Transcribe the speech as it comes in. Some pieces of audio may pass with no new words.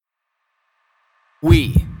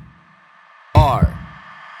We are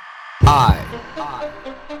I.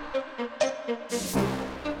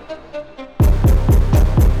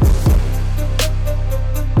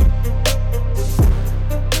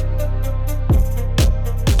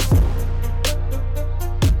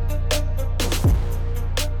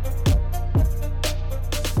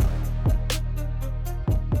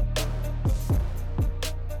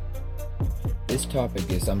 This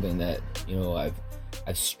topic is something that,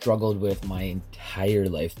 I've struggled with my entire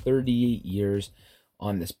life, 38 years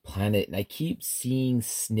on this planet, and I keep seeing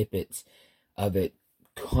snippets of it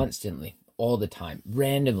constantly, all the time,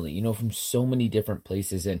 randomly, from so many different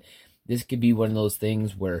places. And this could be one of those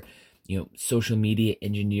things where, social media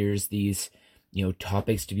engineers these,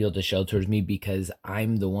 topics to be able to show towards me because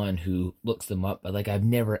I'm the one who looks them up. But like, I've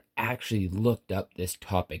never actually looked up this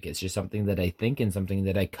topic. It's just something that I think and something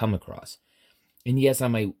that I come across. And yes, I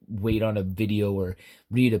might wait on a video or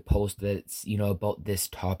read a post that's, about this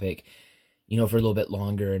topic, for a little bit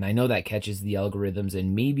longer. And I know that catches the algorithms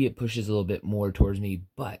and maybe it pushes a little bit more towards me.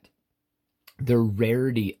 But the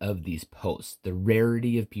rarity of these posts, the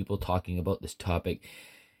rarity of people talking about this topic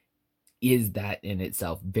is that in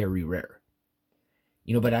itself very rare.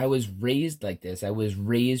 But I was raised like this. I was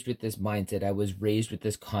raised with this mindset. I was raised with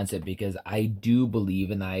this concept because I do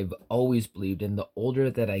believe, and I've always believed, and the older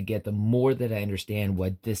that I get, the more that I understand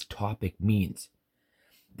what this topic means.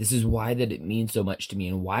 This is why that it means so much to me,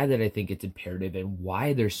 and why that I think it's imperative, and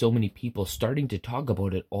why there's so many people starting to talk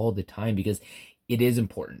about it all the time, because it is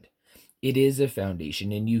important. It is a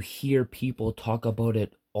foundation, and you hear people talk about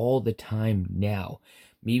it all the time now.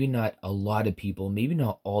 Maybe not a lot of people, maybe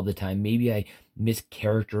not all the time. Maybe I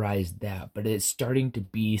mischaracterized that, but it's starting to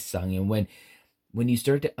be sung. And when you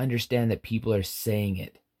start to understand that people are saying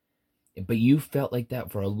it, but you felt like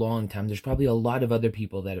that for a long time, there's probably a lot of other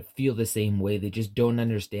people that feel the same way. They just don't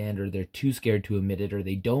understand, or they're too scared to admit it, or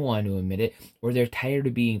they don't want to admit it, or they're tired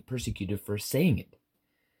of being persecuted for saying it.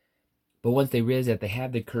 But once they realize that they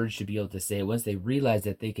have the courage to be able to say it, once they realize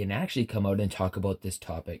that they can actually come out and talk about this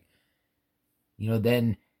topic,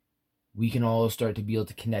 then we can all start to be able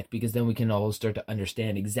to connect, because then we can all start to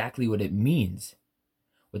understand exactly what it means,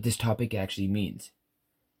 what this topic actually means.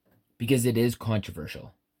 Because it is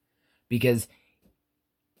controversial. Because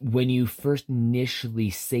when you first initially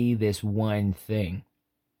say this one thing,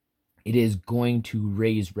 it is going to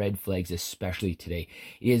raise red flags, especially today.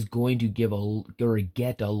 It is going to get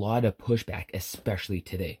a lot of pushback, especially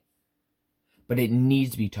today. But it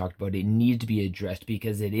needs to be talked about. It needs to be addressed,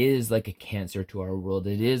 because it is like a cancer to our world.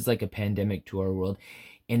 It is like a pandemic to our world.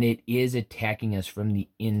 And it is attacking us from the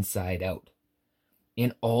inside out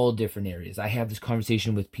in all different areas. I have this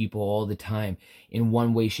conversation with people all the time in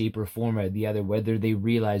one way, shape, or form or the other, whether they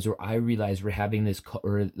realize or I realize we're having this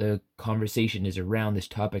or the conversation is around this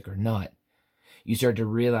topic or not. You start to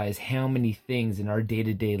realize how many things in our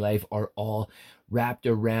day-to-day life are all wrapped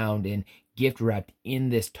around and gift wrapped in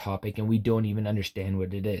this topic, and we don't even understand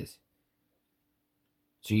what it is.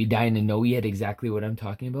 So you dying to know yet exactly what I'm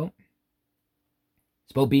talking about?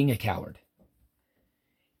 It's about being a coward.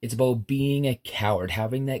 It's about being a coward,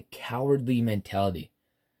 having that cowardly mentality.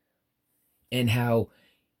 And how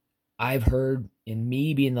I've heard, and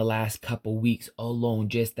maybe in the last couple weeks alone,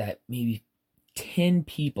 just that maybe 10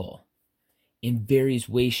 people in various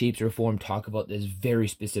ways, shapes, or form talk about this very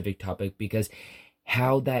specific topic, because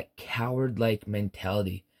how that coward-like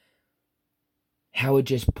mentality, how it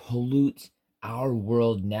just pollutes our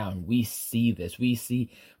world now. And we see this. We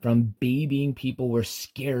see from babying people, we're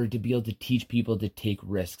scared to be able to teach people to take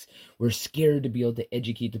risks. We're scared to be able to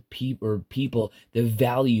educate the people the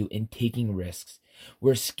value in taking risks.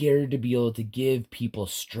 We're scared to be able to give people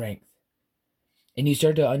strength. And you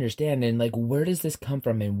start to understand, and like, where does this come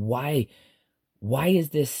from, and why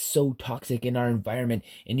is this so toxic in our environment?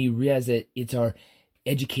 And you realize that it's our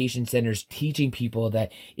education centers teaching people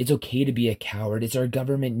that it's okay to be a coward. It's our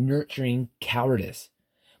government nurturing cowardice.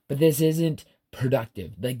 But this isn't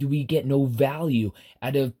productive. Like, we get no value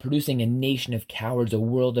out of producing a nation of cowards, a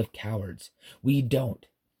world of cowards. We don't.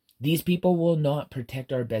 These people will not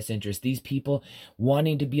protect our best interests. These people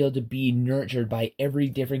wanting to be able to be nurtured by every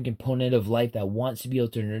different component of life that wants to be able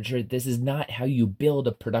to nurture it. This is not how you build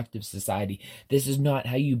a productive society. This is not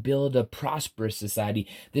how you build a prosperous society.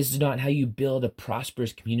 This is not how you build a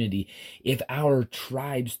prosperous community. If our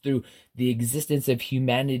tribes, through the existence of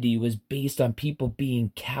humanity, was based on people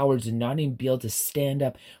being cowards and not even be able to stand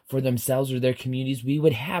up for themselves or their communities, we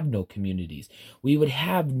would have no communities. We would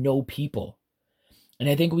have no people. And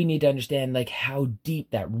I think we need to understand like how deep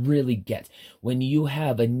that really gets. When you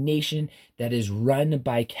have a nation that is run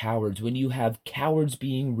by cowards, when you have cowards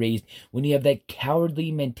being raised, when you have that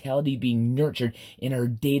cowardly mentality being nurtured in our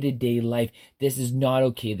day-to-day life, this is not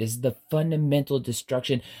okay. This is the fundamental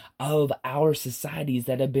destruction of our societies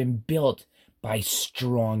that have been built by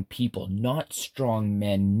strong people, not strong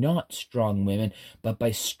men, not strong women, but by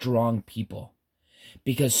strong people.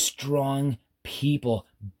 Because strong people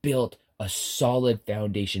built a solid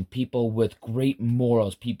foundation, people with great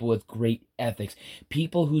morals, people with great ethics,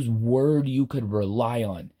 people whose word you could rely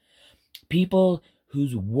on, people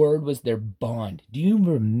whose word was their bond. Do you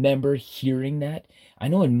remember hearing that? I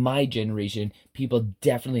know in my generation, people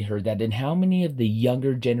definitely heard that. And how many of the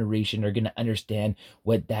younger generation are going to understand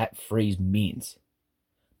what that phrase means?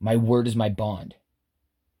 My word is my bond.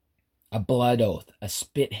 A blood oath, a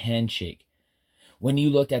spit handshake. When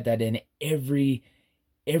you looked at that, in every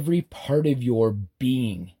part of your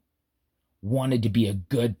being wanted to be a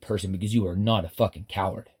good person because you are not a fucking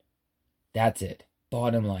coward. That's it.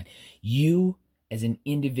 Bottom line. You as an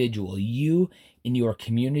individual, you in your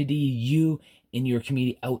community, you in your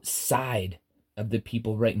community outside of the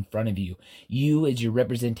people right in front of you, you as your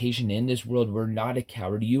representation in this world were not a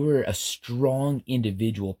coward. You were a strong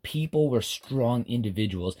individual. People were strong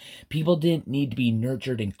individuals. People didn't need to be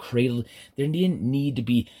nurtured and cradled. There didn't need to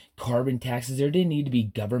be carbon taxes. There didn't need to be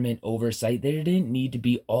government oversight. There didn't need to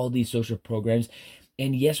be all these social programs.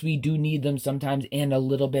 And yes, we do need them sometimes and a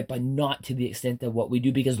little bit, but not to the extent that what we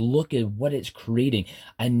do, because look at what it's creating.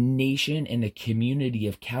 A nation and a community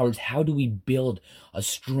of cowards. How do we build a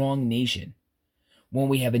strong nation when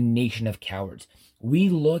we have a nation of cowards? We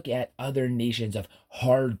look at other nations of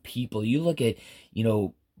hard people. You look at,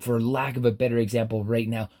 for lack of a better example right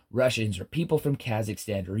now, Russians or people from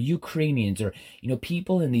Kazakhstan or Ukrainians or,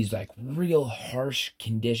 people in these like real harsh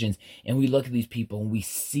conditions. And we look at these people and we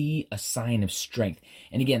see a sign of strength.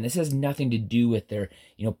 And again, this has nothing to do with their,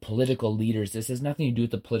 political leaders. This has nothing to do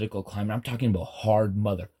with the political climate. I'm talking about hard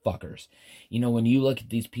motherfuckers. When you look at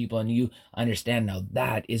these people and you understand now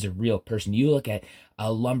that is a real person. You look at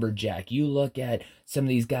a lumberjack. You look at some of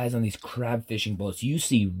these guys on these crab fishing boats. You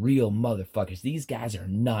see real motherfuckers. These guys are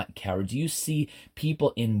not cowards. You see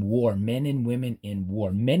people in war, men and women in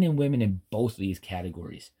war, men and women in both of these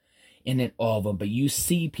categories, and in all of them. But you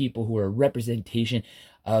see people who are a representation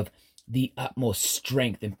of the utmost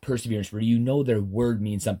strength and perseverance, where their word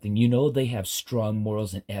means something. They have strong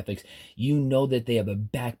morals and ethics. That they have a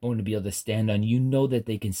backbone to be able to stand on. That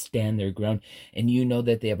they can stand their ground, and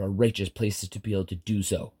that they have a righteous places to be able to do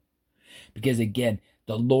so. Because again,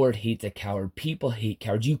 the Lord hates a coward. People hate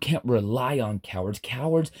cowards. You can't rely on cowards.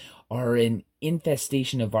 Cowards are an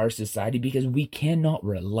infestation of our society because we cannot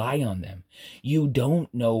rely on them. You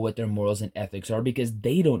don't know what their morals and ethics are because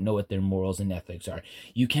they don't know what their morals and ethics are.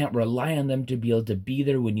 You can't rely on them to be able to be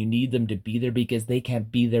there when you need them to be there because they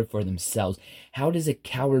can't be there for themselves. How does a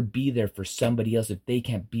coward be there for somebody else if they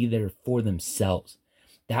can't be there for themselves?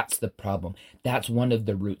 That's the problem. That's one of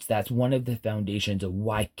the roots. That's one of the foundations of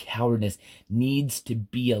why cowardice needs to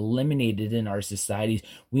be eliminated in our societies.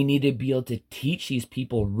 We need to be able to teach these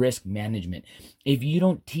people risk management. If you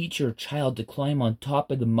don't teach your child to climb on top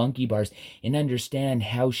of the monkey bars and understand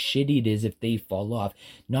how shitty it is if they fall off,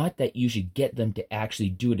 not that you should get them to actually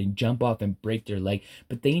do it and jump off and break their leg,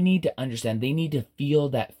 but they need to understand, they need to feel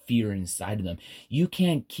that fear inside of them. You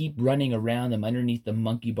can't keep running around them underneath the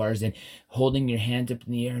monkey bars and holding your hands up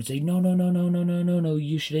in the air and say, no,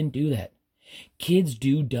 you shouldn't do that. Kids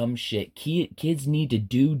do dumb shit. Kids need to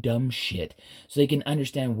do dumb shit so they can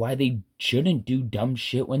understand why they shouldn't do dumb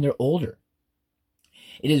shit when they're older.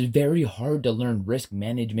 It is very hard to learn risk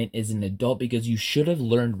management as an adult because you should have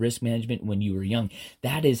learned risk management when you were young.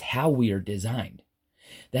 That is how we are designed.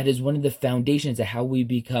 That is one of the foundations of how we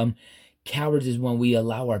become cowards, is when we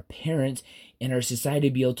allow our parents and our society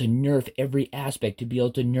to be able to nerf every aspect, to be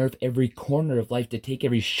able to nerf every corner of life, to take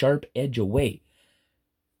every sharp edge away.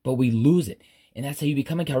 But we lose it. And that's how you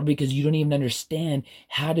become a coward, because you don't even understand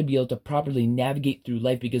how to be able to properly navigate through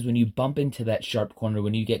life. Because when you bump into that sharp corner,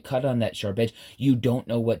 when you get cut on that sharp edge, you don't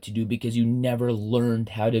know what to do because you never learned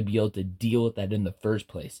how to be able to deal with that in the first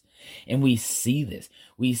place. And we see this.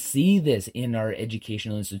 We see this in our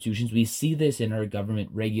educational institutions. We see this in our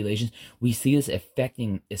government regulations. We see this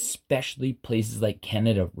affecting especially places like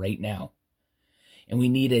Canada right now. And we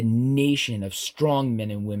need a nation of strong men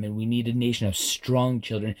and women. We need a nation of strong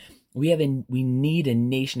children. We need a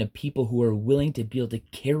nation of people who are willing to be able to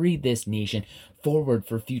carry this nation forward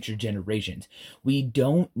for future generations. We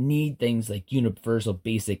don't need things like universal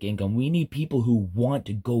basic income. We need people who want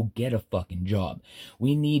to go get a fucking job.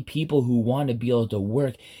 We need people who want to be able to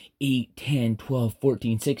work 8, 10, 12,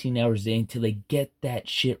 14, 16 hours a day until they get that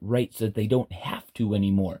shit right so that they don't have to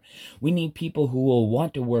anymore. We need people who will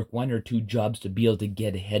want to work 1 or 2 jobs to be able to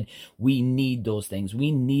get ahead. We need those things.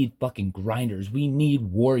 We need fucking grinders. We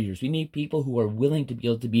need warriors. We need people who are willing to be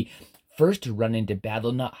able to be first to run into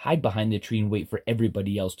battle, not hide behind the tree and wait for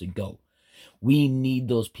everybody else to go. We need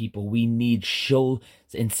those people. We need shows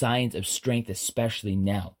and signs of strength, especially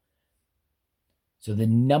now. So the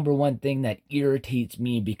number one thing that irritates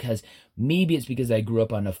me, because maybe it's because I grew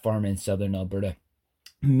up on a farm in southern Alberta,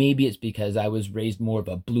 maybe it's because I was raised more of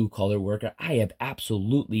a blue-collar worker, I have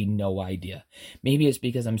absolutely no idea. Maybe it's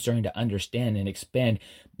because I'm starting to understand and expand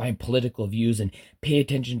my political views and pay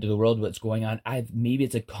attention to the world, what's going on. Maybe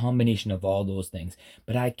it's a combination of all those things,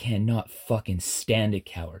 but I cannot fucking stand a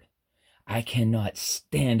coward. I cannot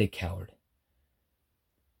stand a coward.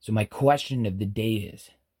 So my question of the day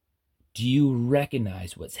is, do you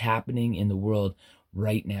recognize what's happening in the world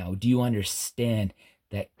right now? Do you understand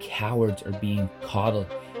that cowards are being coddled?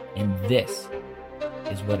 And this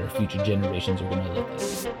is what our future generations are going to look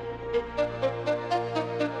like.